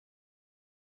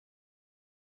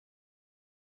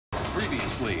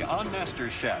Previously on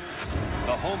Masterchef,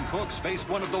 the home cooks faced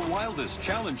one of the wildest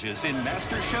challenges in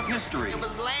Masterchef history. It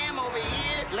was lamb over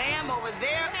here, lamb over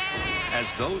there.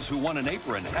 As those who won an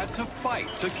apron had to fight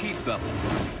to keep them.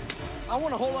 I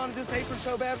want to hold on to this apron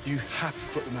so bad. You have to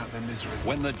put them out of their misery.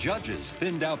 When the judges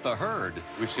thinned out the herd,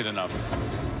 we've seen enough.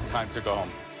 Time to go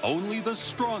home. Only the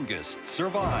strongest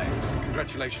survived.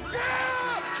 Congratulations.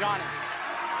 Yeah! Johnny.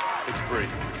 It's Brie.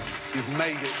 You've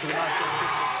made it to the Masterchef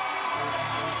kitchen.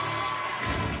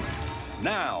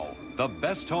 Now, the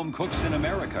best home cooks in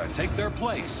America take their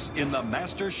place in the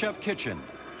Masterchef kitchen.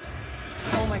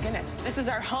 Oh my goodness, this is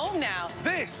our home now.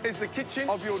 This is the kitchen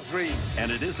of your dreams.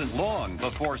 And it isn't long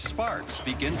before sparks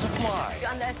begin to fly. You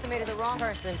underestimated the wrong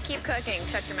person. Keep cooking,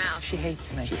 shut your mouth. She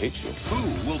hates me. She hates you.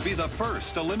 Who will be the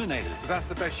first eliminated? If that's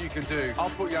the best you can do, I'll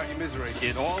put you out your misery.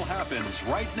 It all happens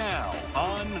right now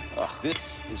on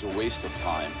This is a waste of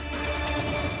time.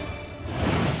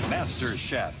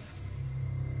 Masterchef.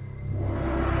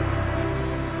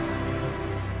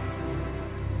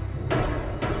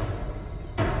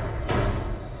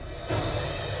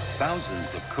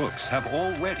 Thousands of cooks have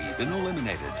already been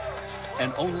eliminated,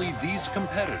 and only these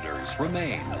competitors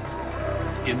remain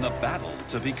in the battle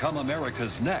to become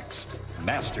America's next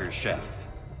MasterChef.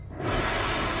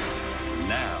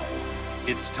 Now,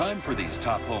 it's time for these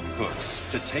top home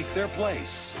cooks to take their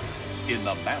place in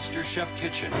the MasterChef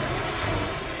kitchen.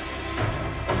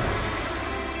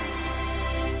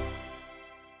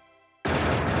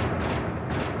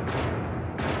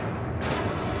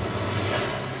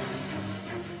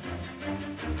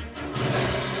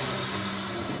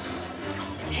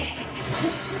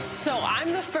 So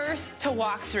I'm the first to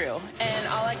walk through, and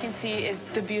all I can see is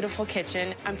the beautiful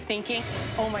kitchen. I'm thinking,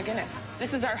 oh my goodness,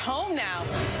 this is our home now.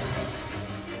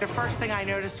 The first thing I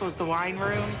noticed was the wine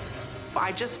room.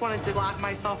 I just wanted to lock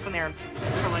myself in there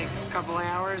for like a couple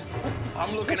hours.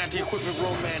 I'm looking at the equipment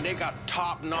room, man. They got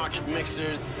top-notch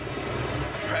mixers,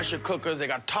 pressure cookers. They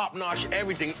got top-notch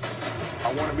everything.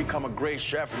 I want to become a great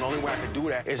chef, and the only way I can do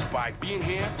that is by being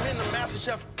here in the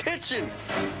MasterChef kitchen.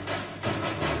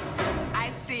 I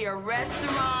see a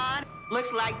restaurant.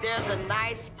 Looks like there's a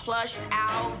nice plushed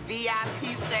out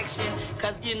VIP section,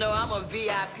 because, you know, I'm a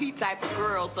VIP type of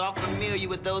girl, so I'm familiar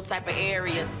with those type of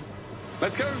areas.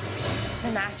 Let's go. The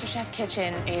MasterChef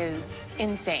kitchen is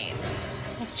insane.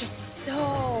 It's just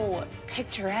so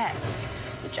picturesque.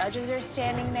 The judges are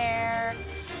standing there. You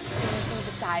can see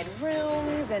the side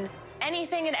rooms and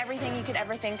anything and everything you could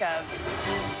ever think of.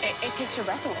 It takes your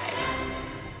breath away.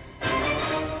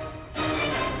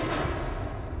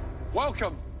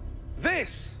 Welcome.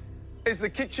 This is the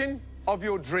kitchen of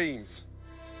your dreams.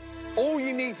 All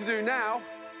you need to do now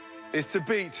is to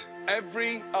beat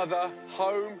every other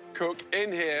home cook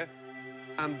in here,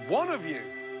 and one of you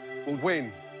will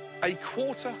win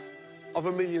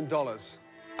 $250,000.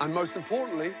 And most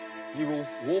importantly, you will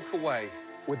walk away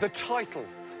with the title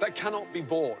that cannot be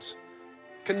bought,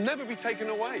 can never be taken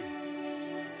away.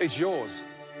 It's yours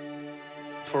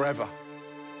forever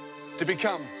to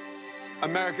become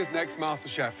America's next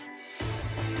MasterChef.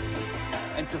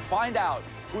 And to find out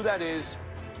who that is,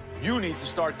 you need to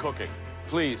start cooking.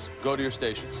 Please, go to your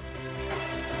stations.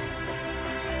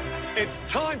 It's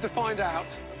time to find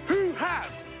out who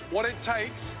has what it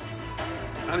takes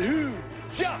and who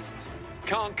just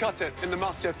can't cut it in the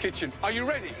MasterChef kitchen. Are you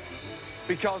ready?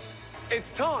 Because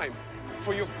it's time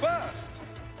for your first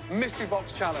Mystery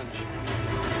Box Challenge.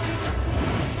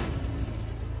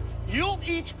 You'll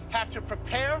each have to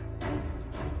prepare,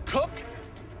 cook,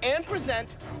 and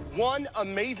present one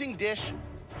amazing dish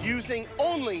using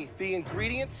only the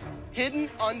ingredients hidden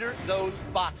under those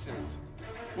boxes.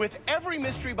 With every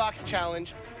Mystery Box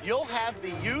Challenge, you'll have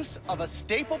the use of a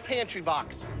staple pantry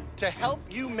box to help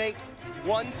you make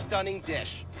one stunning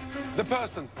dish. The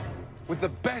person with the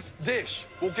best dish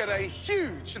will get a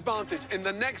huge advantage in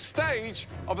the next stage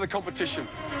of the competition.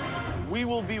 We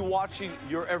will be watching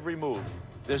your every move.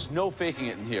 There's no faking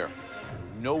it in here.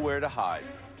 Nowhere to hide.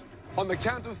 On the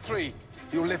count of 3,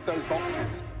 you'll lift those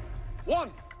boxes. 1,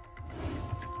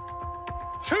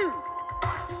 2,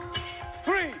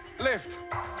 3, lift.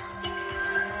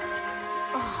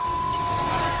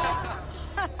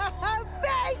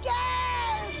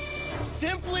 Bacon!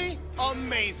 Simply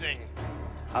amazing.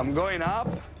 I'm going up,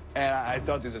 and I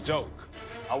thought it's a joke.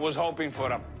 I was hoping for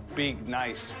a big,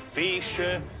 nice fish,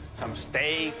 some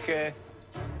steak.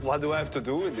 What do I have to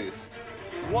do with this?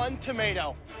 1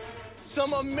 tomato,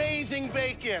 some amazing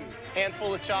bacon,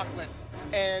 handful of chocolate,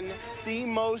 and the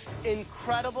most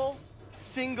incredible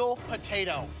single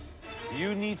potato.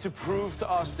 You need to prove to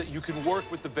us that you can work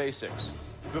with the basics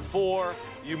before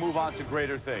you move on to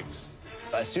greater things.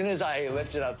 As soon as I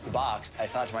lifted up the box, I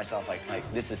thought to myself, like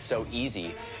this is so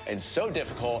easy and so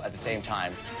difficult at the same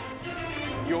time.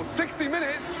 Your 60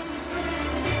 minutes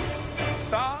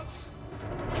starts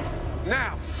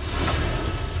now.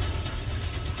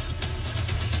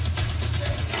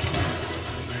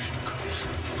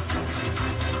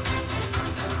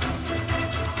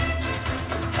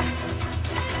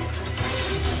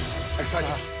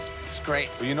 Excited. It's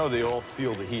great. Well, you know they all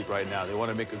feel the heat right now. They want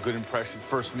to make a good impression.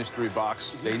 First mystery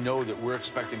box. They know that we're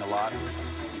expecting a lot.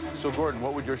 So, Gordon,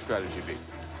 what would your strategy be?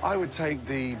 I would take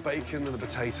the bacon and the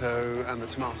potato and the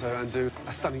tomato and do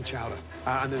a stunning chowder.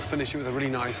 And then finish it with a really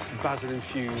nice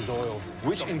basil-infused oils.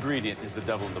 Which ingredient is the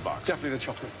devil in the box? Definitely the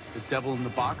chocolate. The devil in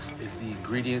the box is the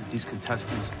ingredient these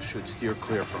contestants should steer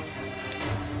clear from.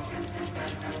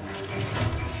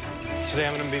 Today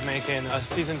I'm going to be making a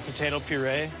seasoned potato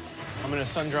puree. I'm going to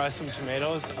sun-dry some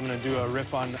tomatoes. I'm going to do a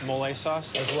riff on mole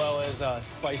sauce, as well as a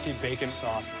spicy bacon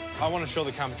sauce. I want to show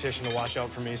the competition to watch out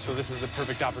for me, so this is the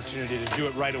perfect opportunity to do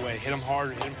it right away. Hit them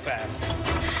hard, hit them fast.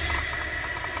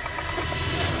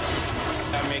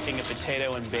 I'm making a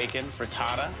potato and bacon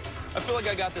frittata. I feel like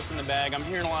I got this in the bag. I'm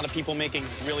hearing a lot of people making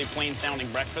really plain-sounding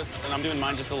breakfasts, and I'm doing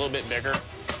mine just a little bit bigger.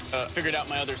 Figured out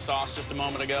my other sauce just a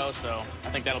moment ago, so I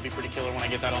think that'll be pretty killer when I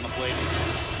get that on the plate.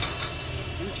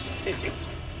 Tasty.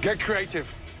 Get creative.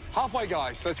 Halfway,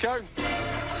 guys. Let's go.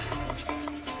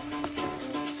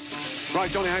 Right,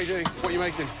 Johnny, how you doing? What are you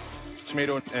making?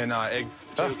 Tomato and egg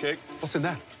potato cake. What's in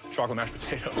there? Chocolate mashed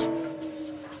potatoes.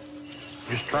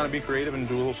 Just trying to be creative and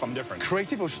do a little something different.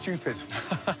 Creative or stupid?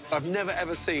 I've never,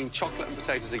 ever seen chocolate and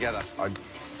potato together. I'm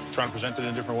trying to present it in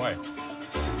a different way.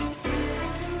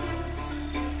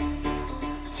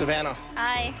 Savannah.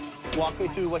 Hi. Walk me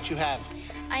through what you have.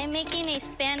 I am making a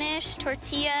Spanish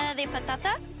tortilla de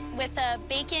patata with a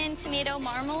bacon tomato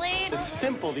marmalade. It's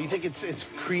simple. Do you think it's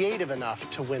creative enough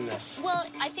to win this? Well,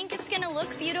 I think it's gonna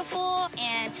look beautiful,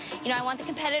 and I want the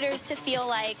competitors to feel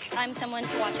like I'm someone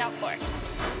to watch out for.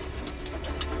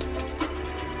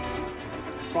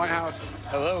 Right, Howard.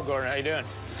 Hello, Gordon. How you doing?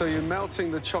 So you're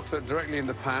melting the chocolate directly in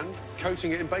the pan,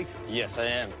 coating it in bacon? Yes, I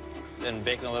am. And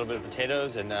baking a little bit of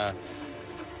potatoes and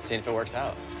seeing if it works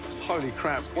out. Holy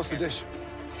crap. What's the dish?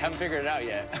 Haven't figured it out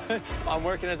yet. I'm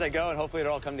working as I go, and hopefully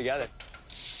it'll all come together.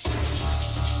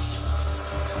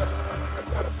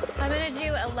 I'm gonna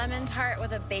do a lemon tart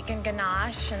with a bacon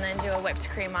ganache and then do a whipped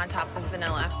cream on top with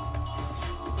vanilla.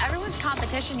 Everyone's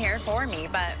competition here for me,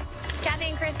 but Kathy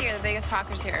and Chrissy are the biggest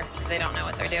talkers here. They don't know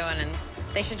what they're doing, and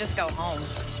they should just go home.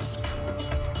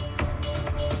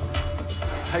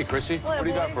 Hey, Chrissy, Hello, what do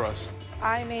you got boys. for us?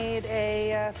 I made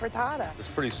a frittata. It's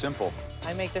pretty simple.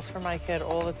 I make this for my kid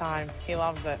all the time. He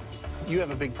loves it. You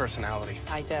have a big personality.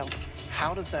 I do.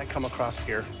 How does that come across to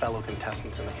your fellow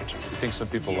contestants in the kitchen? You think some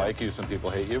people like you, some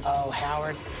people hate you? Oh,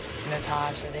 Howard,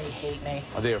 Natasha, they hate me.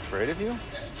 Are they afraid of you?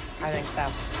 I think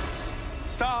so.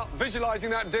 Start visualizing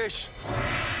that dish.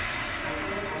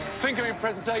 Think of your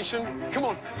presentation. Come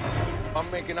on. I'm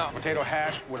making a potato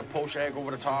hash with a poached egg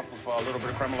over the top with a little bit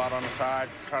of remoulade on the side,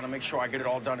 trying to make sure I get it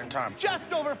all done in time.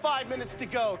 Just over 5 minutes to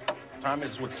go. Time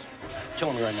is what's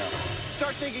killing me right now.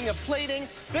 Start thinking of plating,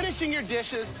 finishing your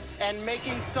dishes, and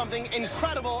making something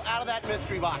incredible out of that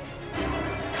mystery box.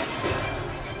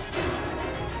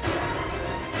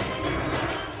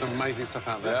 Some amazing stuff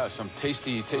out there. Yeah, some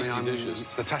tasty, tasty dishes.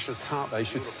 Natasha's tart, though, you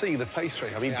should see the pastry.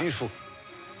 I mean, beautiful.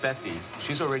 Bethy,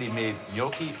 she's already made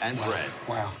gnocchi and bread.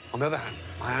 Wow. On the other hand,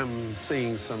 I am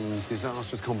seeing some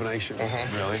disastrous combinations.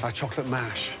 Really? Chocolate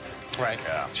mash. Right.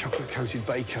 Yeah. Chocolate-coated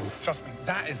bacon. Trust me,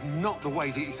 that is not the way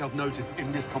to get yourself noticed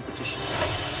in this competition.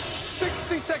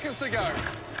 60 seconds to go.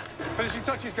 Finishing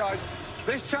touches, guys.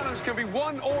 This challenge can be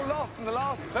won or lost in the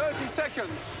last 30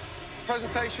 seconds.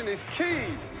 Presentation is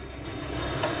key.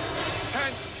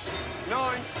 10,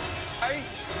 9,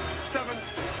 8, 7,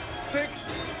 6,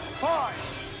 5,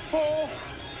 4,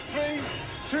 3,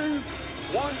 2,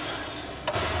 1,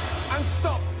 and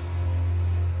stop.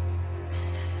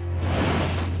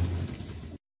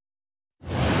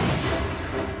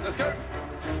 Let's go.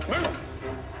 Move.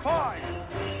 5,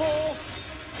 4,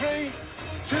 3,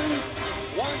 2,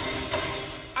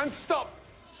 1, and stop.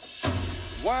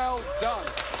 Well done.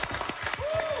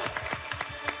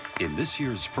 In this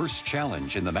year's first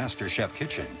challenge in the Masterchef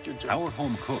kitchen, our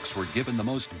home cooks were given the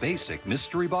most basic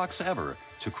mystery box ever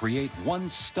to create one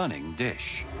stunning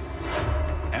dish.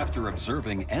 After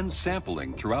observing and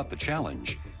sampling throughout the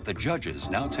challenge, the judges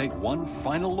now take one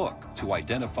final look to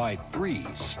identify 3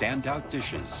 standout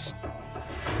dishes.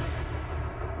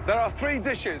 There are 3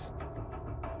 dishes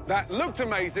that looked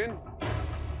amazing,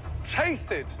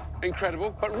 tasted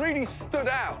incredible, but really stood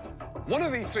out. One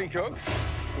of these 3 cooks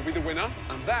will be the winner,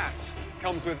 and that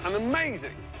comes with an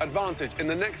amazing advantage in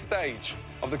the next stage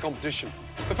of the competition.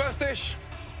 The first dish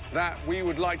that we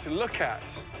would like to look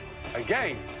at,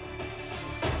 again,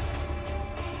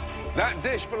 that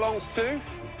dish belongs to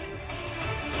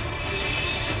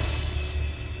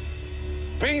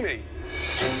Beanie.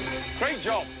 Great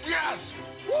job. Yes!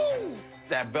 Woo!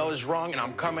 That bell is rung, and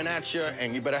I'm coming at you,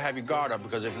 and you better have your guard up,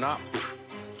 because if not,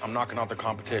 I'm knocking out the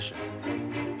competition.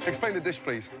 Explain the dish,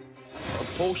 please. A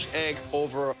poached egg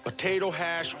over potato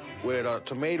hash with a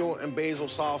tomato and basil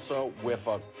salsa with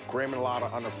a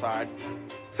gremolata on the side.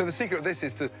 So the secret of this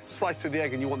is to slice through the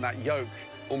egg, and you want that yolk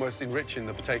almost enriching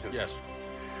the potatoes. Yes.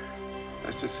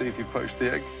 Let's just see if you poached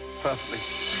the egg perfectly.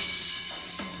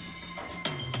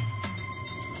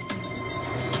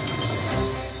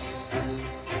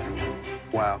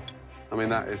 Wow. I mean,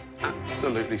 that is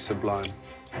absolutely sublime.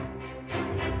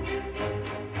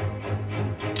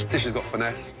 Dish has got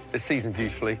finesse. It's seasoned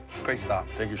beautifully. Great start.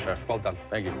 Thank you, chef. Well done.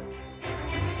 Thank you.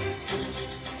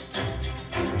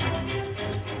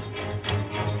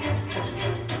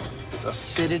 It's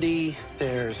acidity,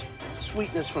 there's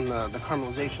sweetness from the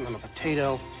caramelization on the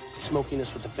potato,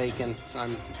 smokiness with the bacon.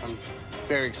 I'm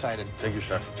very excited. Thank you,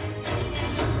 chef.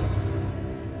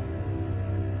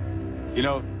 You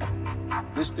know,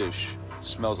 this dish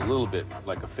smells a little bit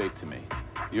like a fake to me.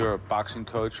 You're a boxing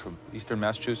coach from Eastern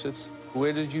Massachusetts.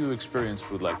 Where did you experience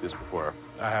food like this before?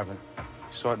 I haven't. You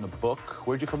saw it in a book?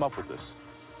 Where'd you come up with this?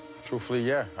 Truthfully,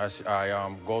 yeah.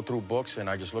 I go through books and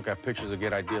I just look at pictures to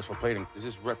get ideas for plating. Does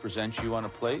this represent you on a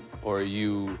plate, or are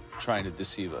you trying to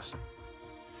deceive us?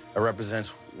 It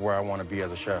represents where I want to be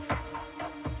as a chef.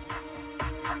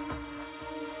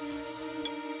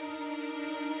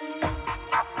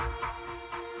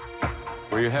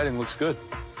 Where you're heading looks good.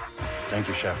 Thank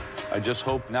you, chef. I just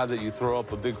hope now that you throw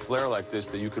up a big flare like this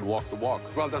that you could walk the walk.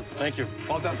 Well done. Thank you.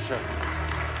 Well done, chef.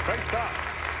 Great start.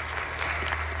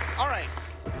 All right.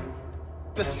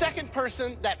 The second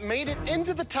person that made it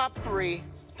into the top 3,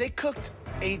 they cooked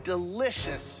a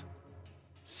delicious,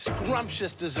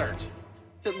 scrumptious dessert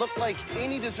that looked like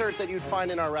any dessert that you'd find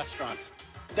in our restaurants.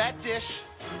 That dish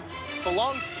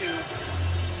belongs to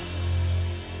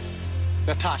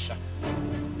Natasha.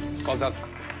 Well done.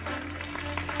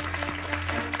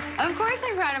 Of course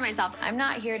I'm proud of myself. I'm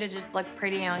not here to just look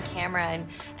pretty on camera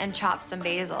and chop some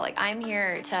basil. Like, I'm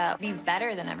here to be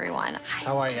better than everyone.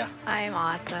 How are you? I'm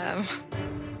awesome.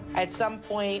 At some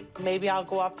point, maybe I'll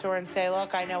go up to her and say,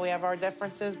 look, I know we have our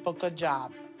differences, but good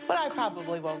job. But I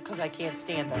probably won't, because I can't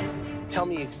stand her. Tell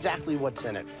me exactly what's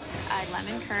in it. A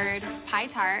lemon curd pie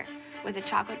tart with a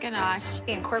chocolate ganache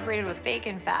incorporated with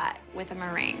bacon fat with a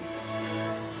meringue.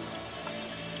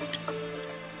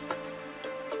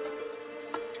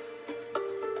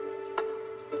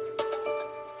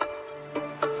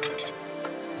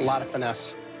 A lot of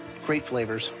finesse, great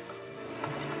flavors.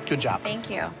 Good job. Thank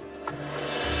you.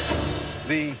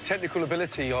 The technical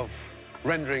ability of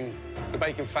rendering the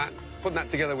bacon fat, putting that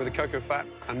together with the cocoa fat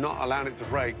and not allowing it to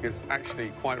break is actually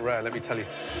quite rare, let me tell you.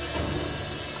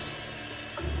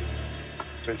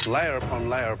 So it's layer upon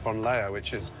layer upon layer,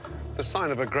 which is the sign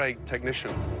of a great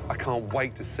technician. I can't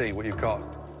wait to see what you've got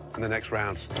in the next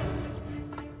rounds.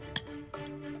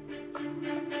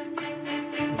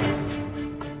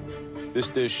 This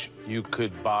dish you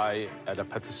could buy at a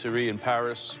patisserie in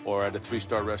Paris or at a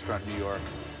 3-star restaurant in New York.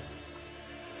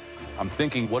 I'm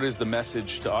thinking, what is the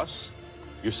message to us?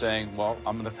 You're saying, well,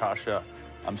 I'm Natasha,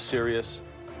 I'm serious,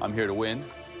 I'm here to win,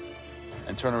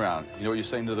 and turn around. You know what you're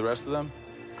saying to the rest of them?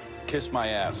 Kiss my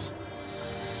ass.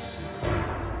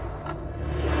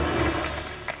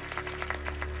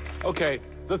 Okay,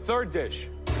 the third dish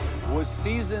was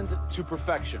seasoned to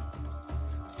perfection.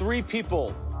 3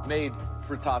 people made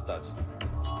frittatas,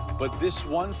 but this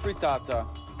one frittata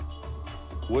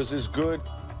was as good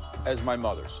as my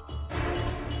mother's.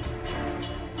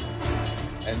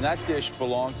 And that dish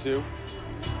belonged to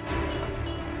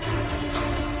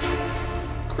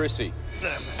Chrissy.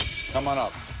 Come on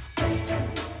up.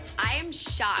 I am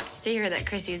shocked to hear that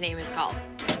Chrissy's name is called.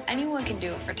 Anyone can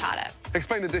do a frittata.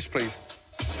 Explain the dish, please.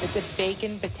 It's a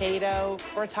bacon potato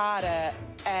frittata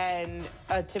and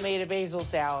a tomato basil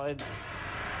salad.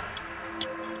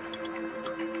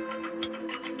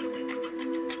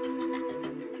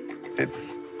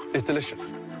 It's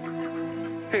delicious.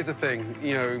 Here's the thing,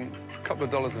 you know, a couple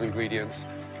of dollars of ingredients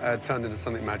turned into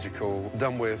something magical,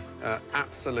 done with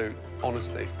absolute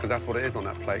honesty, because that's what it is on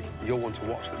that plate. You'll want to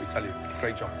watch, let me tell you.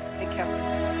 Great job. Thank you.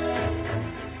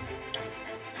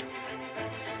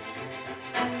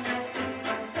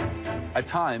 At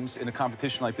times, in a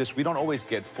competition like this, we don't always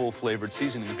get full-flavored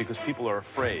seasonings because people are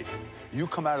afraid. You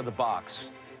come out of the box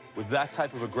With that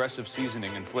type of aggressive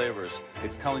seasoning and flavors,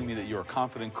 it's telling me that you're a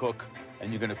confident cook and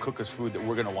you're going to cook us food that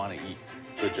we're going to want to eat.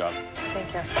 Good job. Thank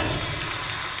you.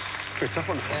 Good, tough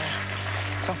one.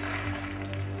 Tough.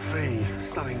 3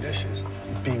 stunning dishes.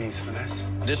 Beanie's finesse.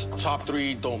 This top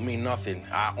 3 don't mean nothing.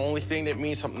 The only thing that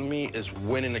means something to me is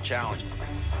winning the challenge.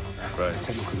 Right. The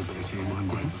technical ability in my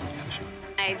mind was potential.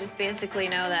 I just basically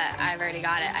know that I've already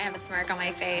got it. I have a smirk on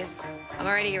my face. I'm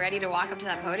already ready to walk up to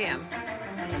that podium.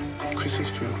 Chrissy's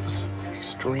food was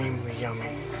extremely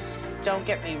yummy. Don't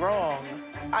get me wrong.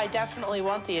 I definitely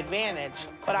want the advantage,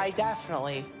 but I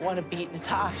definitely want to beat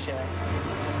Natasha.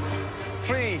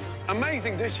 3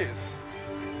 amazing dishes,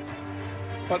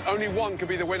 but only one could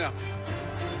be the winner.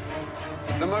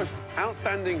 The most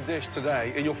outstanding dish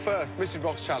today in your first Mystery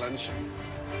Box Challenge,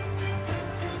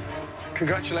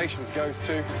 congratulations, goes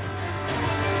to...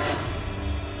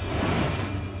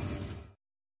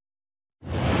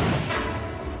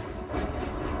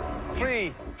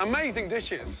 Three amazing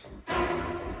dishes,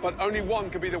 but only one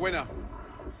could be the winner.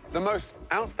 The most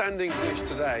outstanding dish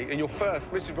today in your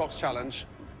first Mystery Box Challenge,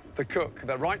 the cook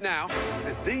that right now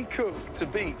is the cook to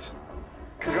beat.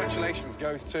 Congratulations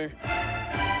goes to...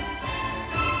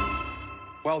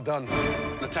 Well done,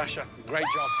 Natasha. Great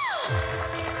job.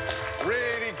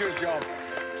 Really good job.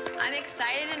 I'm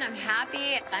excited and I'm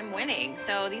happy. I'm winning,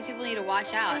 so these people need to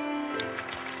watch out.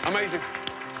 Amazing.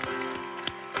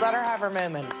 Let her have her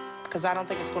moment, because I don't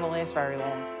think it's going to last very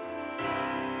long.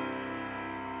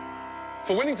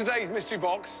 For winning today's mystery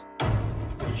box,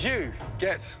 you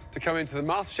get to come into the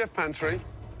MasterChef pantry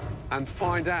and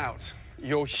find out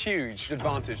your huge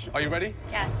advantage. Are you ready?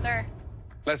 Yes, sir.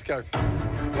 Let's go.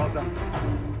 Well done.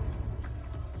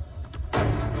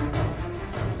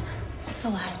 That's the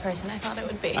last person I thought it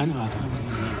would be. I know, I thought it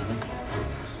would be me,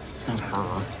 not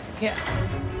her. Yeah.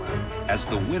 As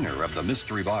the winner of the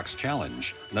Mystery Box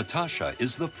Challenge, Natasha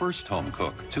is the first home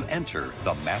cook to enter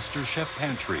the MasterChef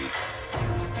pantry.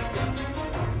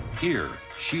 Here,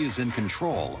 she is in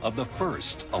control of the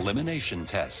first elimination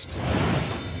test.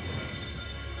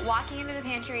 Walking into the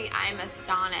pantry, I'm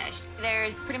astonished.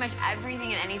 There's pretty much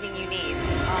everything and anything you need.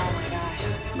 Oh, my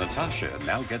gosh. Natasha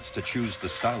now gets to choose the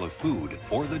style of food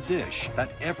or the dish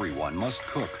that everyone must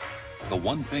cook. The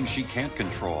one thing she can't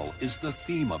control is the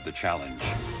theme of the challenge.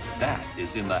 That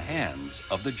is in the hands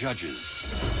of the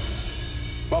judges.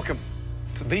 Welcome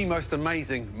to the most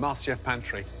amazing MasterChef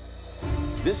pantry.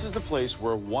 This is the place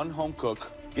where one home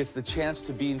cook gets the chance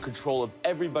to be in control of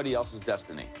everybody else's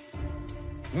destiny.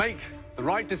 Make the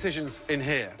right decisions in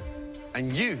here,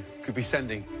 and you could be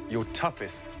sending your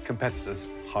toughest competitors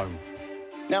home.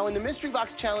 Now, in the Mystery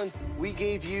Box Challenge, we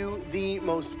gave you the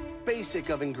most basic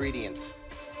of ingredients.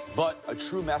 But a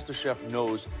true master chef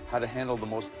knows how to handle the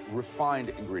most refined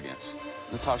ingredients.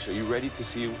 Natasha, are you ready to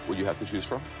see what you have to choose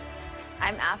from?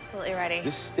 I'm absolutely ready.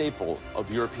 This staple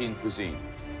of European cuisine,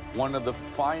 one of the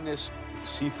finest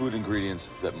seafood ingredients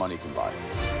that money can buy.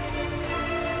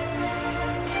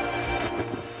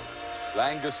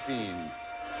 Langoustine.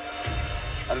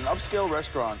 At an upscale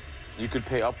restaurant, you could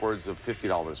pay upwards of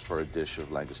 $50 for a dish of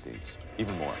langoustines,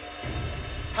 even more.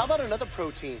 How about another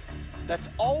protein that's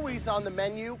always on the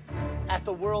menu at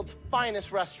the world's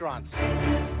finest restaurants?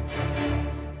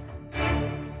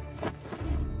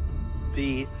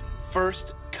 The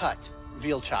first cut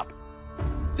veal chop.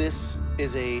 This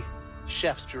is a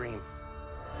chef's dream.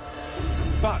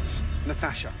 But,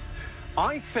 Natasha,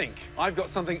 I think I've got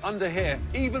something under here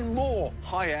even more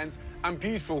high-end and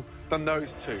beautiful than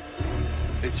those two.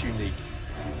 It's unique.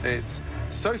 It's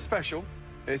so special,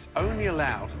 it's only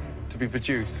allowed to be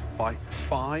produced by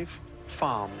 5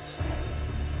 farms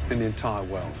in the entire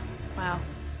world. Wow.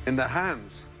 In the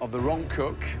hands of the wrong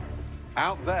cook,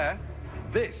 out there,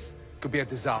 this could be a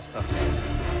disaster.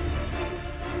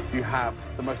 You have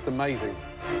the most amazing,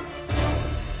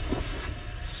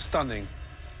 stunning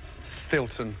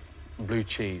Stilton blue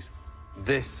cheese.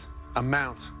 This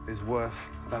amount is worth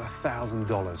about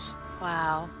 $1,000.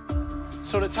 Wow.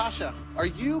 So, Natasha, are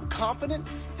you confident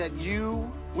that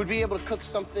you would be able to cook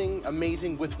something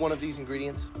amazing with one of these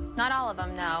ingredients? Not all of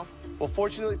them, no. Well,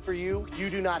 fortunately for you, you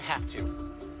do not have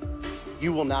to.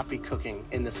 You will not be cooking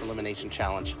in this elimination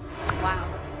challenge. Wow.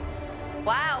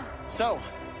 Wow. So,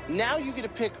 now you get to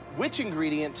pick which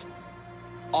ingredient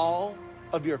all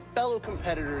of your fellow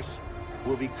competitors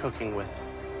will be cooking with.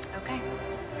 Okay.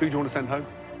 Who do you want to send home?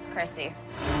 Chrissy.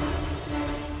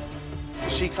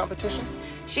 Is she competition?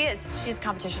 She is. She's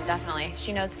competition, definitely.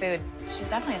 She knows food. She's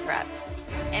definitely a threat.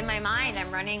 In my mind,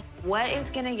 I'm running, what is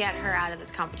going to get her out of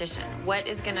this competition? What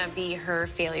is going to be her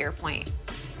failure point?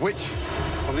 Which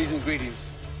of these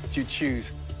ingredients do you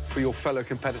choose for your fellow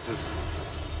competitors?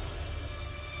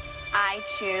 I I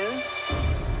choose...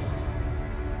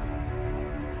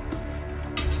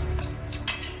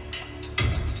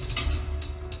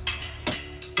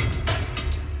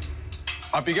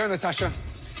 Up you go, Natasha.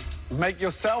 Make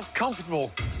yourself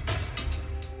comfortable.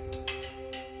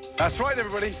 That's right,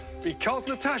 everybody. Because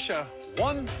Natasha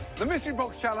won the Mystery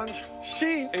Box Challenge,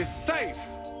 she is safe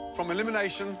from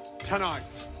elimination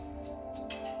tonight.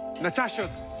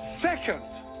 Natasha's second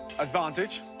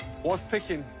advantage was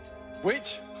picking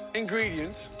which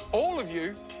ingredients all of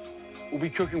you will be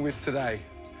cooking with today.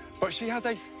 But she has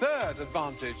a third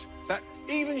advantage that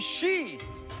even she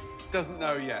doesn't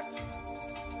know yet.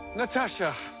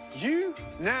 Natasha, you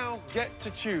now get to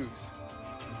choose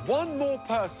one more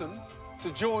person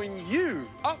to join you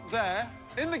up there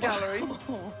in the gallery.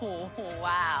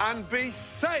 Wow. And be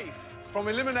safe from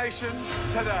elimination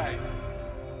today.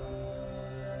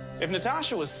 If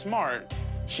Natasha was smart,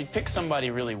 she'd pick somebody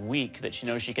really weak that she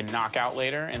knows she can knock out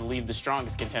later and leave the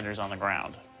strongest contenders on the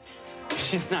ground.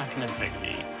 She's not gonna pick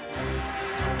me.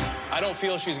 I don't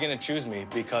feel she's gonna choose me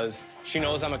because she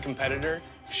knows I'm a competitor.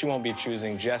 She won't be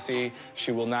choosing Jesse.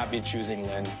 She will not be choosing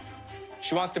Lynn.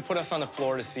 She wants to put us on the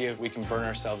floor to see if we can burn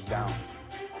ourselves down.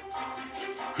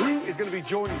 Who is going to be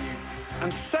joining you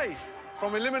and safe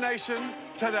from elimination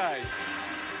today?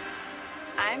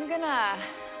 I'm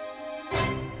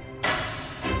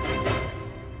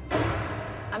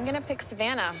gonna pick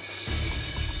Savannah.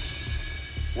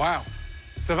 Wow.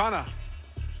 Savannah,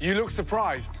 you look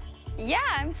surprised. Yeah,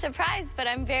 I'm surprised, but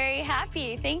I'm very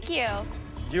happy. Thank you.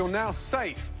 You're now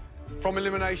safe from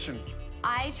elimination.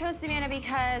 I chose Savannah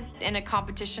because in a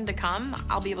competition to come,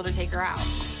 I'll be able to take her out.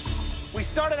 We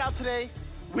started out today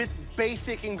with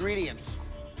basic ingredients,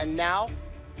 and now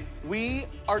we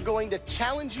are going to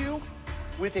challenge you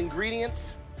with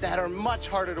ingredients that are much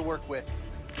harder to work with.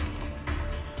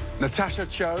 Natasha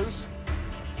chose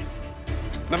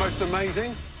the most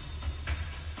amazing,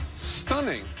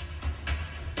 stunning,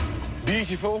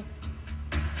 beautiful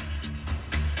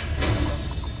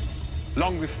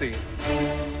langoustine.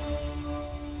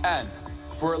 And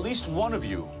for at least one of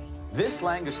you, this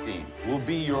langoustine will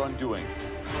be your undoing.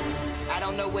 I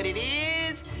don't know what it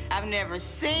is. I've never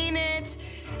seen it.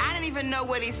 I didn't even know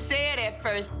what he said at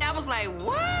first. I was like,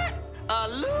 what? A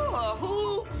Lou or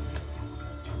who?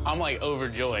 I'm like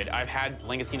overjoyed. I've had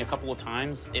langoustine a couple of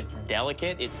times. It's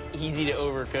delicate. It's easy to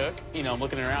overcook. You know, I'm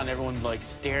looking around, everyone like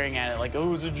staring at it like,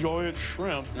 oh, it's a giant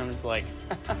shrimp. And I'm just like,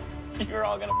 you're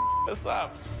all gonna this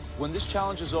up. When this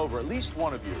challenge is over, at least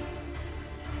one of you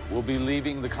will be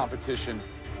leaving the competition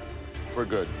for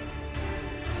good.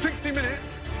 60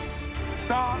 minutes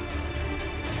starts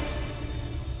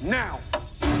now.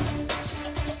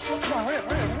 Come on, hurry up,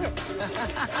 hurry up,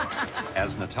 hurry up.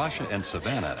 As Natasha and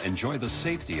Savannah enjoy the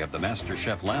safety of the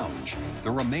Masterchef lounge,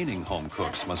 the remaining home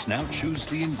cooks must now choose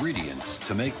the ingredients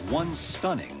to make one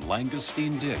stunning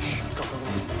langoustine dish.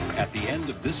 At the end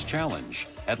of this challenge,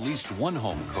 at least one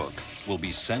home cook will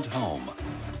be sent home.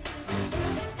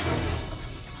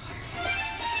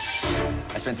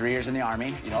 I spent 3 years in the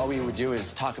Army. You know, all we would do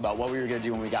is talk about what we were gonna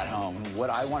do when we got home. What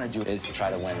I wanna do is to try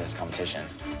to win this competition.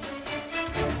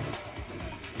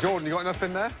 Jordan, you got enough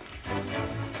in there?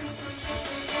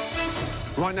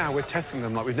 Right now, we're testing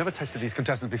them like we've never tested these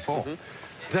contestants before.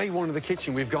 Day one of the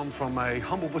kitchen, we've gone from a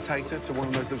humble potato to one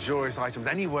of the most luxurious items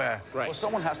anywhere. Right. Well,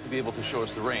 someone has to be able to show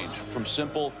us the range, from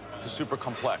simple to super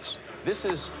complex. This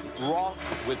is raw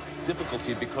with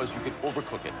difficulty because you can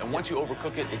overcook it. And once you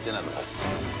overcook it, it's inedible.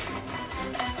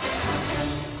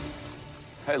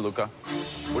 Hey, Luca.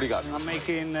 What do you got? I'm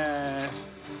making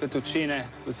fettuccine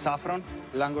with saffron,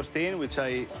 langoustine, which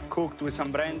I cooked with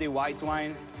some brandy, white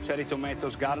wine, cherry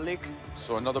tomatoes, garlic.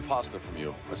 So another pasta from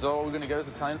you. Is that all we're going to get as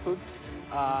Italian food?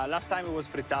 Last time it was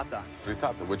frittata.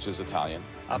 Frittata, which is Italian.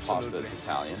 Absolutely. Pasta is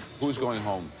Italian. Who's going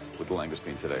home with the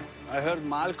langoustine today? I heard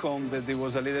Malcolm that he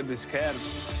was a little bit scared.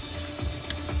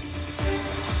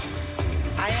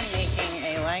 I am making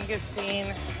a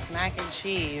langoustine mac and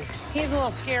cheese. He's a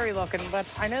little scary looking, but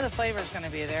I know the flavor's gonna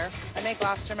be there. I make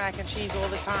lobster mac and cheese all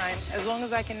the time. As long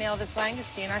as I can nail this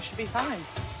langoustine, I should be fine.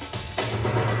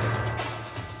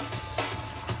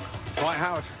 Right,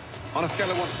 Howard, on a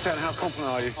scale of 1 to 10, how confident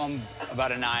are you?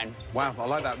 About a 9. Wow, I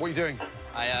like that. What are you doing?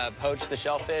 I poached the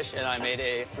shellfish and I made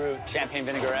a fruit champagne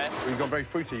vinaigrette. Well, you've gone very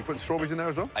fruity. You put strawberries in there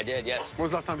as well? I did, yes. When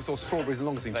was the last time you saw strawberries and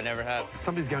langoustine? I never have.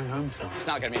 Somebody's going home tonight. It's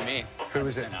not gonna be me. Who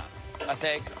is it? Not. I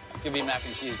think it's gonna be mac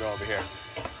and cheese girl over here.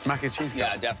 Mac and cheese girl?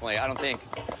 Yeah, definitely. I don't think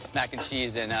mac and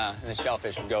cheese and the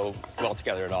shellfish would go well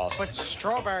together at all. But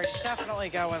strawberries, definitely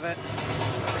go with it.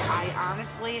 I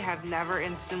honestly have never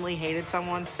instantly hated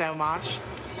someone so much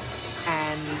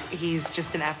and he's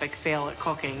just an epic fail at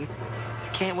cooking.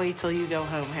 Can't wait till you go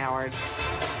home, Howard.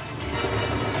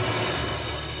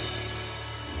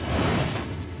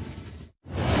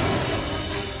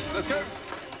 Let's go.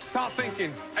 Start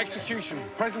thinking. Execution.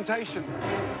 Presentation.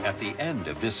 At the end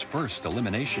of this first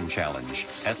elimination challenge,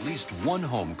 at least one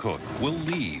home cook will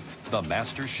leave the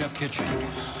Masterchef kitchen.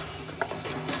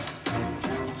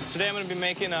 Today I'm going to be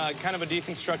making kind of a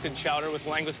deconstructed chowder with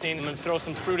langoustine. I'm going to throw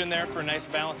some fruit in there for a nice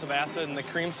balance of acid, and the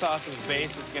cream sauce's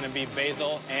base is going to be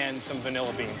basil and some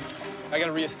vanilla bean. I got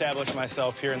to reestablish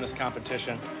myself here in this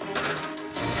competition.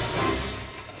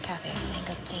 Kathy,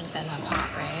 langoustine been on pot,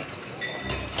 right?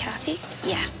 Kathy?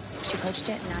 Yeah. She poached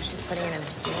it, and now she's putting it in the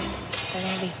stew. They're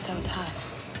gonna be so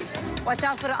tough. Watch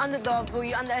out for the underdog, boo.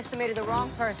 You underestimated the wrong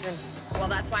person. Well,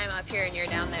 that's why I'm up here and you're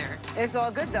down there. It's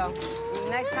all good, though.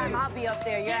 Next time I'll be up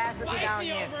there. Your ass will be down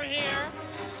here. Over here.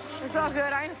 It's all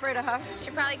good. I ain't afraid of her.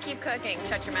 Should probably keep cooking.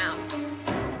 Shut your mouth.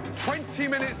 20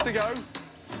 minutes to go.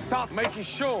 Start making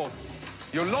sure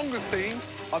your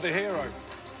langoustines are the hero.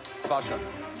 Sasha.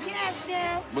 Yes,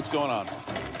 Chef. What's going on?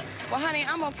 Well, honey,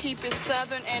 I'm gonna keep it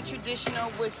southern and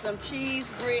traditional with some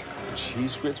cheese grit.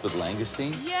 Cheese grits with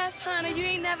langoustine? Yes, honey, you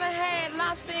ain't never had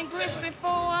lobster and grits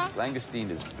before. Langoustine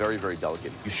is very, very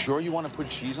delicate. You sure you want to put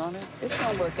cheese on it? It's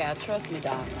gonna work out, trust me,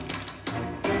 darling.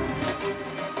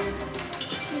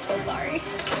 I'm so sorry.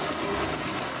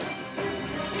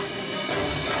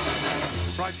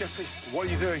 Right, Jessie, what are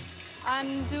you doing?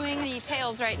 I'm doing the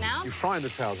tails right now. You're frying the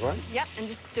tails, right? Yep, and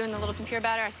just doing the little tempura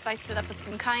batter. I spiced it up with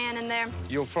some cayenne in there.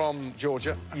 You're from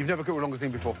Georgia. You've never cooked with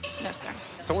langoustine before? No, sir.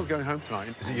 Someone's going home tonight.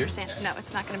 Is it you? Understand? No,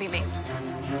 it's not going to be me.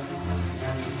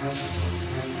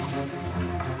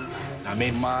 I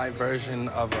made my version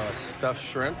of a stuffed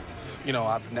shrimp. You know,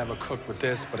 I've never cooked with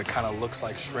this, but it kind of looks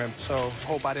like shrimp. So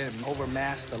hope I didn't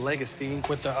overmask the langoustine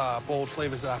with the bold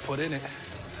flavors that I put in it.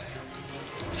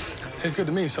 Tastes good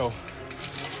to me, so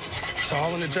it's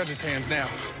all in the judges' hands now.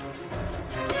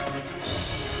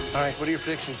 All right, what are your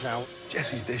predictions now?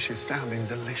 Jessie's dish is sounding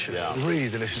delicious. Yeah. Really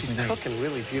delicious She's indeed. cooking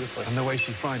really beautifully. And the way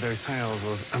she fried those tails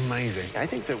was amazing. I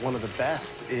think that one of the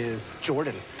best is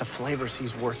Jordan. The flavors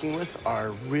he's working with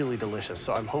are really delicious,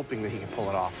 so I'm hoping that he can pull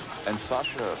it off. And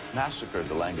Sasha massacred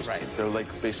the langoustines. Right. They're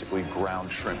like basically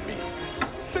ground shrimp meat.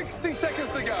 60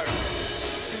 seconds to go.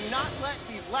 Do not let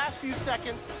these last few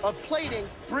seconds of plating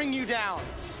bring you down.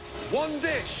 One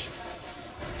dish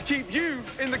to keep you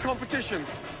in the competition.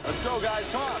 Let's go, guys.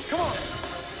 Come on, come on.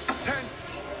 10,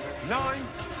 9,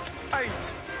 8,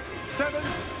 7,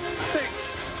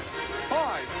 6,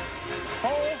 5,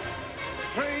 4,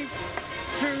 3,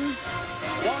 2,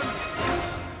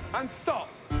 1, and stop.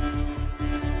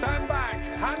 Stand back,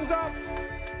 hands up.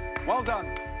 Well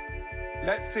done.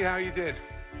 Let's see how you did.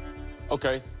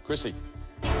 Okay, Chrissy.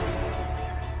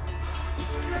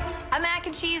 A mac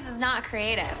and cheese is not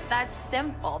creative. That's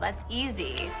simple. That's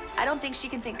easy. I don't think she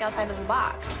can think outside of the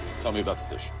box. Tell me about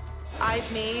the dish. I've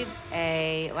made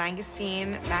a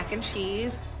langoustine mac and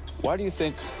cheese. Why do you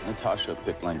think Natasha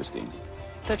picked langoustine?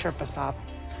 To trip us up,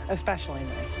 especially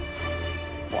me,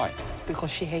 Why?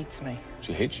 because she hates me.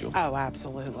 She hates you. Oh,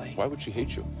 absolutely. Why would she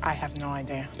hate you? I have no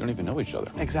idea. You don't even know each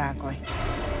other. Exactly.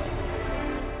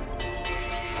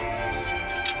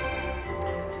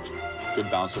 Good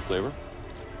balance of flavor.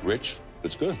 Rich.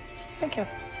 It's good. Thank you.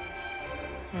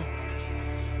 I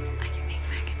can make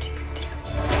mac and cheese, too.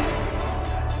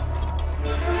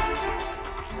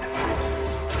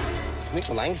 I think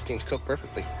the langoustines cook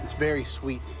perfectly. It's very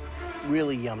sweet,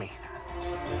 really yummy.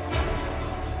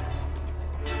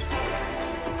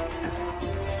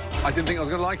 I didn't think I was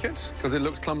going to like it because it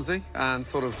looks clumsy and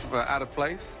sort of out of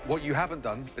place. What you haven't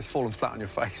done is fallen flat on your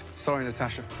face. Sorry,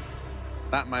 Natasha.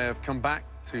 That may have come back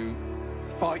to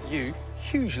bite you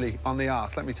hugely on the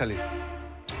arse, let me tell you.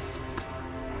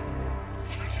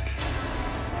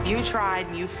 You tried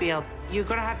and you failed. You're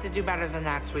gonna have to do better than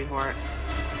that, sweetheart.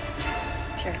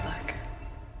 Pure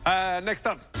luck. Next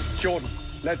up, Jordan.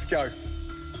 Let's go.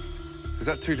 Is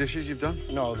that 2 dishes you've done?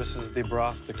 No, this is the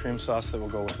broth, the cream sauce that will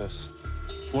go with this.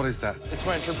 What is that? It's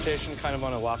my interpretation kind of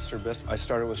on a lobster bisque. I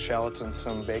started with shallots and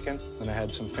some bacon. Then I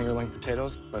had some fingerling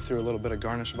potatoes. I threw a little bit of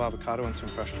garnish of avocado and some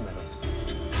fresh tomatoes.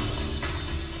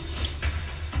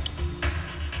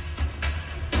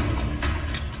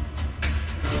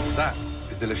 That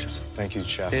is delicious. Thank you,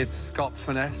 Chef. It's got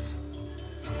finesse.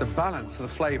 The balance of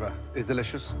the flavor is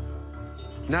delicious.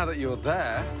 Now that you're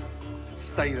there,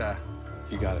 stay there.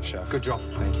 You got it, Chef. Good job.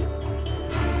 Thank you.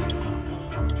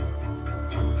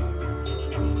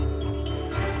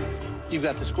 You've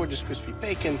got this gorgeous crispy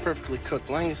bacon, perfectly cooked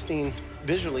langoustine.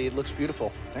 Visually, it looks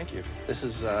beautiful. Thank you. This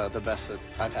is the best that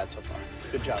I've had so far.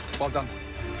 Good job. Well done.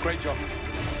 Great job.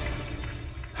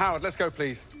 Howard, let's go,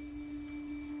 please.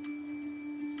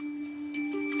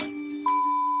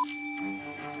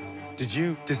 Did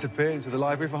you disappear into the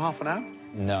library for half an hour?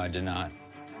 No, I did not.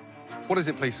 What is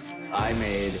it, please? I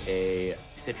made a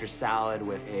citrus salad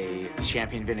with a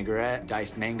champagne vinaigrette,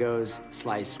 diced mangoes,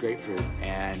 sliced grapefruit,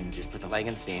 and just put the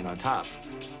langoustine on top.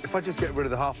 If I just get rid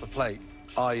of the half the plate,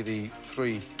 i.e. the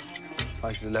 3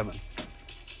 slices of lemon,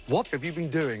 what have you been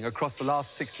doing across the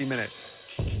last 60 minutes?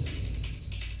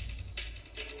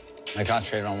 I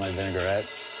concentrated on my vinaigrette.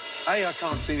 A, I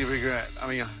can't see any vinaigrette. I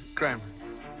mean, Graham,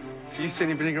 can you see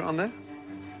any vinaigrette on there?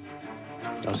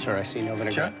 No, sir, I see no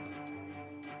vinaigrette.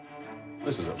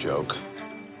 This is a joke.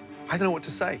 I don't know what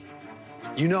to say.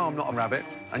 You know I'm not a rabbit,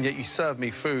 and yet you serve me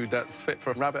food that's fit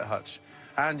for a rabbit hutch,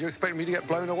 and you expect me to get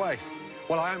blown away.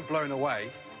 Well, I am blown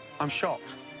away. I'm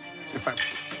shocked. In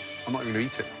fact, I'm not even going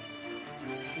to eat it.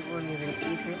 You wouldn't even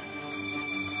eat it?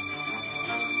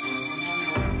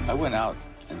 I went out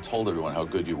and told everyone how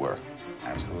good you were.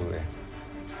 Absolutely.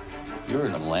 You're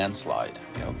in a landslide.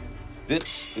 Yep.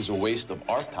 This is a waste of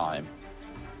our time.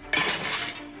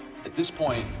 At this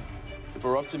point, if it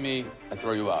were up to me, I'd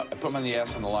throw you out. I put my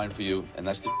ass on the line for you, and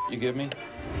that's the you give me?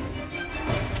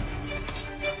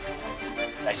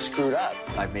 I screwed up.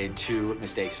 I've made 2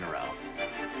 mistakes in a row.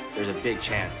 There's a big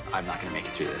chance I'm not going to make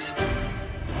it through this.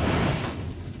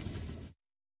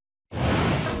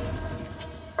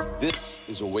 This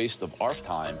is a waste of our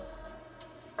time,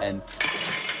 and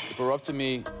if it were up to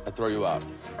me, I'd throw you out.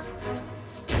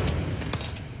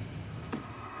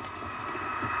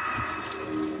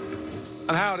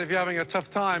 And Howard, if you're having a tough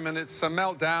time and it's a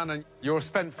meltdown and you're a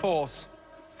spent force,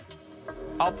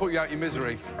 I'll put you out your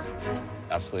misery.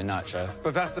 Absolutely not, Chef. But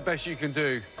if that's the best you can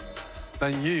do,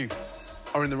 then you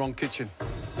are in the wrong kitchen.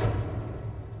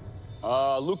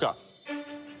 Luca.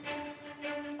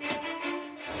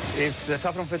 It's the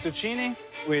saffron fettuccine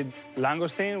with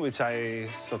langoustine, which I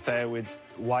saute with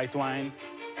white wine.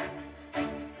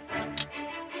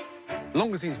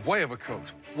 Langoustine's way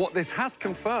overcooked. What this has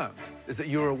confirmed is that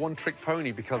you're a one-trick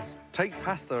pony, because take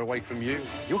pasta away from you,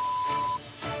 you're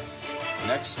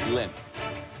Next, Lynn.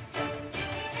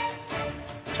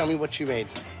 Tell me what you made.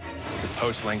 It's a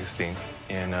poached langoustine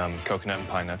in coconut and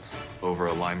pine nuts over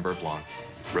a lime beurre blanc,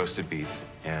 roasted beets,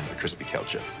 and a crispy kale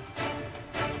chip.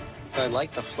 I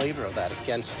like the flavor of that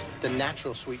against the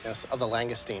natural sweetness of the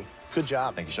langoustine. Good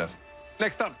job. Thank you, Chef.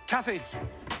 Next up, Kathy.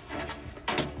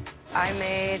 I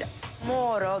made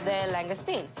moro de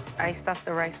langoustine. I stuffed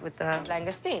the rice with the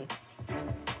langoustine.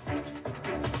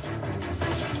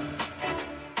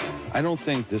 I don't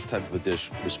think this type of a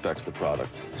dish respects the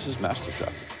product. This is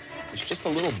Masterchef. It's just a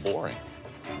little boring.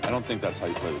 I don't think that's how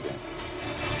you play the game.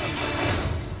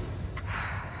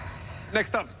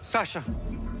 Next up, Sasha.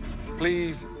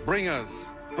 Please bring us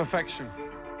perfection.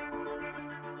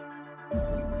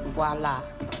 Voila.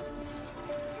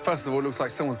 First of all, it looks like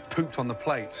someone's pooped on the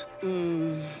plate.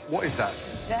 What is that?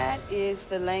 That is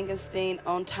the langoustine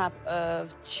on top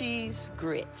of cheese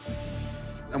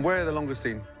grits. And where are the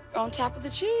langoustine? On top of the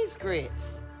cheese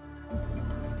grits.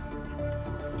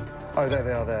 Oh, there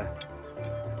they are there.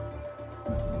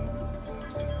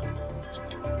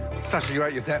 Sasha, you're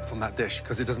out your depth on that dish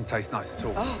because it doesn't taste nice at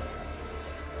all. Oh.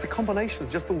 The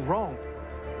combination's just all wrong.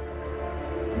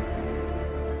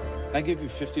 I give you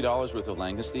 $50 worth of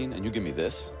langoustine, and you give me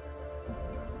this?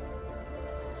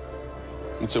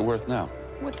 What's it worth now?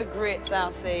 With the grits, I'll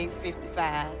say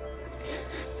 55.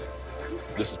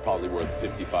 This is probably worth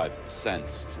 55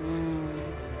 cents.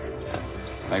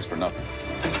 Thanks for nothing.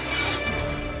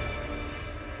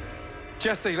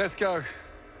 Jesse, let's go.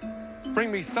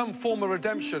 Bring me some form of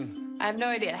redemption. I have no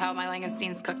idea how my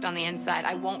langoustine's cooked on the inside.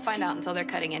 I won't find out until they're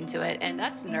cutting into it, and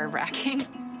that's nerve-wracking.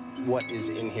 What is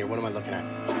in here? What am I looking at?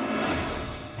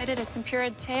 I did a tempura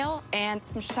tail and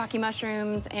some shiitake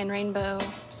mushrooms and rainbow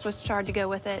Swiss chard to go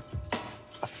with it.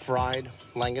 A fried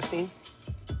langoustine.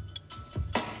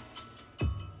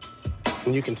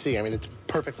 And you can see, I mean, it's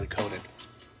perfectly coated.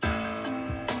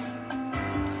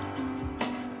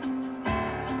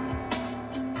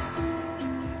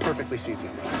 Perfectly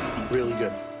seasoned. Really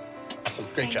good. Awesome.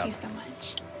 Great job. Thank you so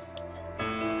much.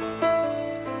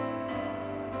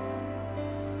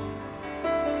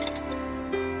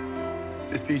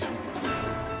 It's beautiful.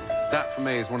 That, for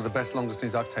me, is one of the best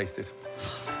langoustines I've tasted.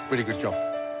 Really good job.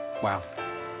 Wow.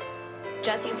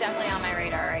 Jessie's definitely on my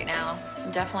radar right now.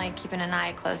 I'm definitely keeping an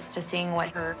eye close to seeing what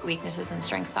her weaknesses and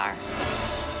strengths are.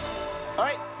 All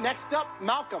right, next up,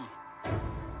 Malcolm.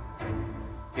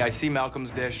 Yeah, I see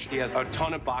Malcolm's dish. He has a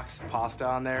ton of boxed pasta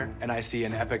on there, and I see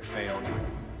an epic fail.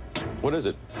 What is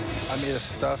it? I made a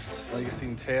stuffed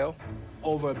langoustine tail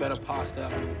over a bed of pasta.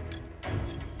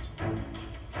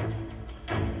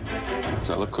 Does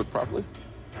that look cooked properly?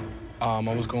 I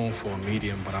was going for a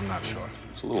medium, but I'm not sure.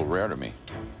 It's a little rare to me.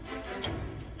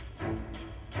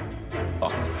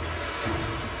 Ugh.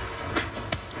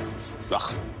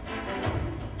 Ugh.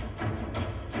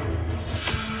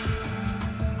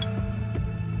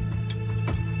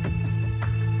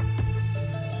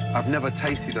 I've never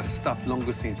tasted a stuffed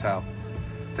langoustine tail.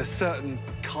 There's certain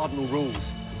cardinal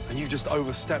rules, and you've just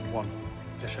overstepped one.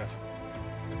 Yes, chef.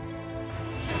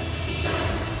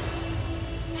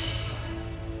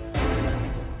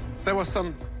 There were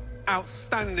some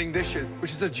outstanding dishes, which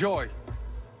is a joy.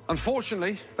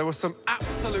 Unfortunately, there were some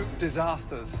absolute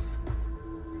disasters.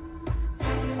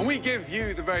 And we give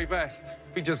you the very best.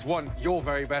 We just want your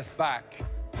very best back.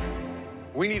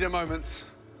 We need a moment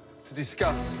to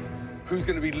discuss who's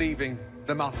going to be leaving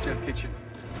the Masterchef kitchen.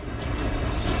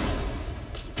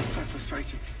 It's so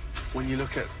frustrating when you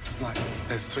look at, like,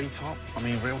 there's 3 top,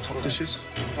 real top dishes.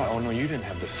 Oh, no, you didn't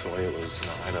have the soy. It was,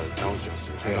 no, that was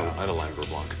Justin. I had a Langre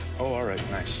Blanc. Oh, all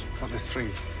right, nice. But there's 3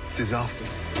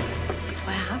 disasters.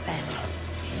 What happened?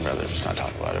 I'd rather just not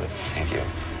talk about it. Thank you.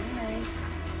 Nice.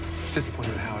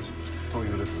 Disappointed, Howard. Thought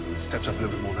you would have stepped up a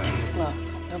little bit more there. Look,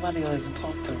 nobody will even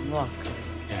talk to him. Look.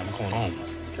 Yeah, I'm going home.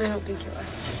 I don't think you are. I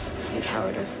think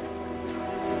Howard is.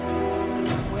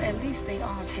 Well, at least they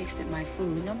all tasted my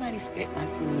food. Nobody spit my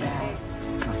food out.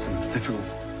 That's some difficult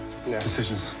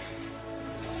decisions.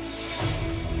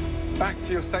 Back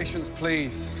to your stations,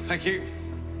 please. Thank you.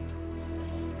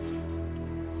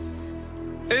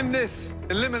 In this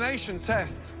elimination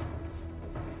test,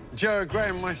 Joe,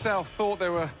 Graham, and myself thought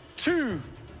there were 2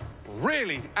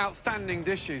 really outstanding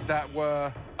dishes that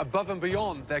were above and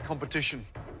beyond their competition.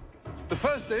 The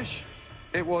first dish,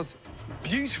 it was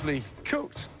beautifully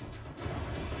cooked.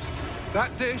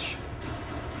 That dish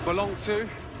belonged to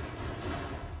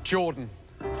Jordan.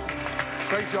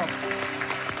 Great job.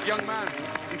 Young man,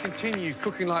 you continue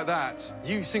cooking like that,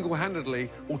 you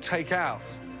single-handedly will take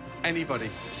out anybody.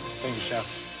 Thank you,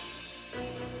 chef.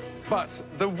 But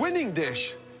the winning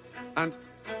dish, and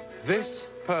this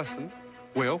person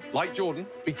will, like Jordan,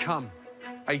 become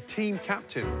a team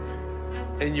captain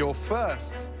in your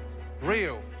first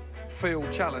real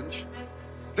field challenge.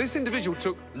 This individual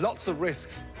took lots of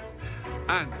risks,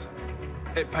 and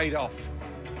it paid off.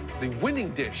 The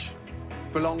winning dish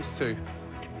belongs to,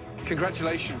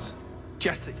 congratulations,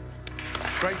 Jessie.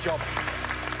 Great job.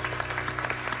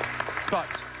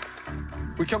 But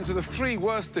we come to the 3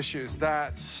 worst dishes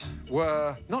that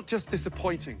were not just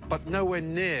disappointing, but nowhere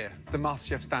near the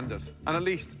MasterChef standard. And at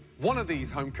least one of these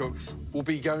home cooks will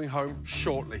be going home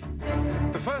shortly.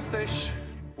 The first dish,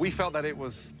 we felt that it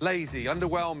was lazy,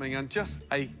 underwhelming, and just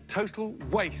a total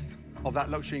waste of that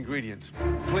luxury ingredient.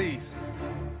 Please,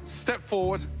 step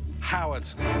forward, Howard.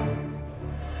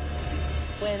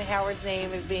 When Howard's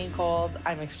name is being called,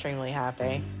 I'm extremely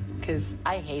happy, because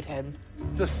I hate him.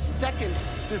 The second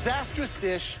disastrous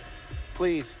dish,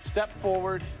 please step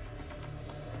forward.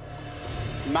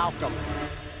 Malcolm.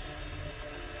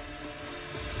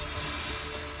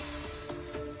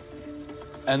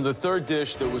 And the third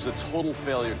dish that was a total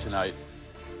failure tonight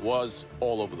was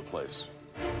all over the place.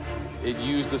 It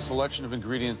used a selection of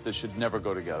ingredients that should never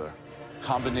go together.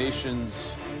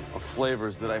 Combinations of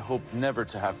flavors that I hope never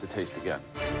to have to taste again.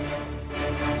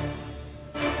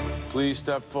 Please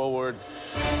step forward.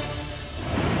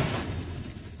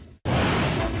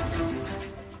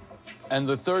 And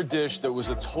the third dish that was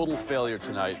a total failure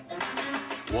tonight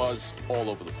was all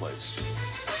over the place.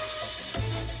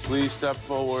 Please step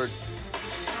forward.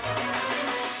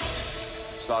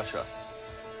 Sasha.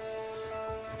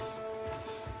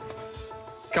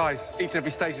 Guys, each and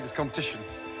every stage of this competition,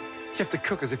 you have to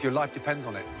cook as if your life depends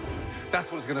on it.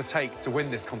 That's what it's going to take to win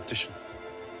this competition.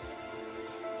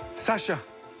 Sasha,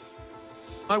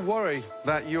 I worry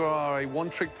that you are a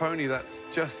one-trick pony that's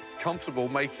just comfortable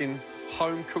making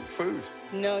home-cooked food.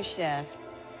 No, chef.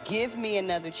 Give me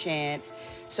another chance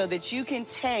so that you can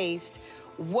taste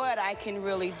what I can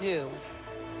really do.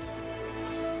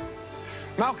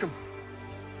 Malcolm,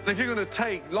 if you're going to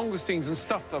take langoustines and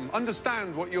stuff them,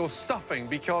 understand what you're stuffing,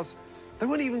 because they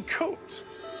weren't even cooked.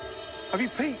 Have you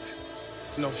peeked?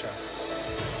 No, chef.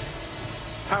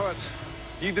 Howard,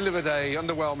 you delivered a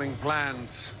underwhelming,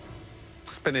 bland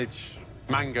spinach,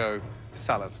 mango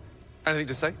salad. Anything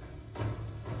to say?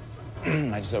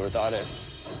 I just overthought it.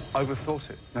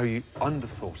 Overthought it? No, you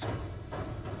underthought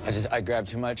it. I grabbed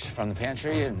too much from the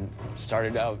pantry and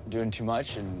started out doing too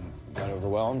much and got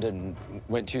overwhelmed and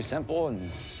went too simple,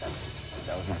 and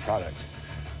that was my product.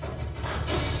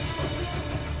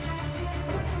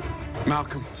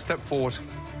 Malcolm, step forward.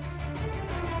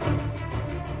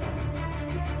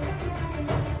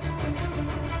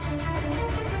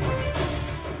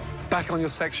 Back on your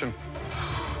section.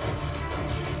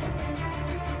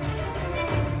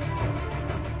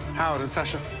 Howard and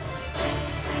Sasha,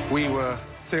 we were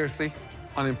seriously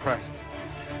unimpressed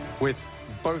with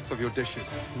both of your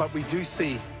dishes, but we do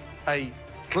see a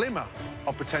glimmer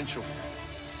of potential,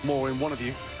 more in one of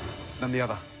you than the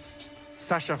other.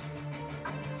 Sasha,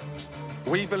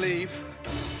 we believe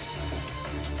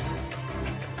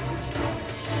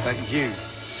that you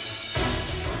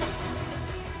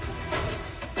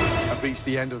have reached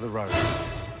the end of the road.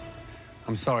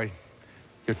 I'm sorry,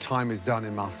 your time is done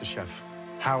in MasterChef.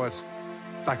 Howard,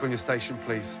 back on your station,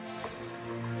 please.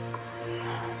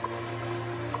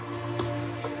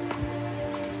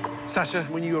 Sasha,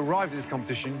 when you arrived in this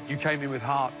competition, you came in with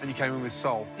heart and you came in with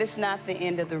soul. It's not the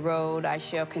end of the road. I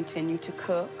shall continue to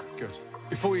cook. Good.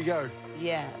 Before you go,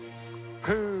 Yes.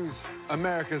 who's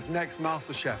America's next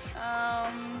MasterChef?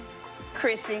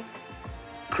 Chrissy.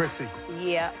 Chrissy.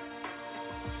 Yep.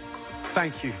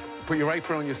 Thank you. Put your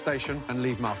apron on your station and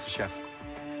leave MasterChef.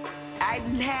 I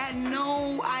had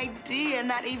no idea,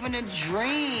 not even a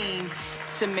dream,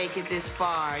 to make it this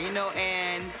far, you know,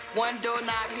 and one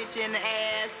doorknob hits you in the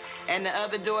ass, and the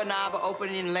other doorknob will open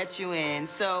and let you in.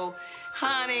 So,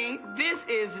 honey, this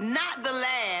is not the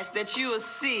last that you will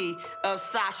see of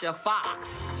Sasha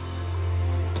Fox.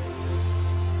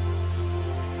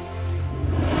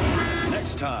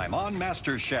 Next time on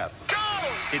MasterChef.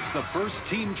 It's the first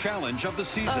team challenge of the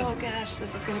season. Oh, gosh,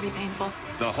 this is going to be painful.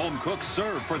 The home cooks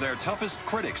serve for their toughest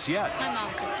critics yet. My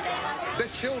mom cooks better. They're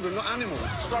children, not animals.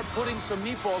 Start putting some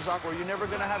meatballs up or you're never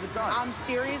going to have it done. I'm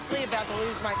seriously about to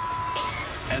lose my...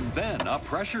 And then a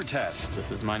pressure test.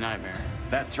 This is my nightmare.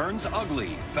 That turns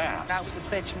ugly fast. That was a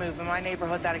bitch move in my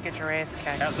neighborhood that'll get your ass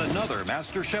kicked. As another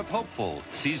MasterChef hopeful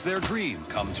sees their dream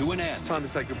come to an end. It's time to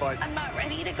say goodbye. I'm not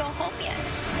ready to go home yet.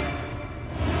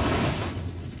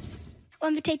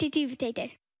 One potato, two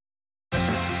potato.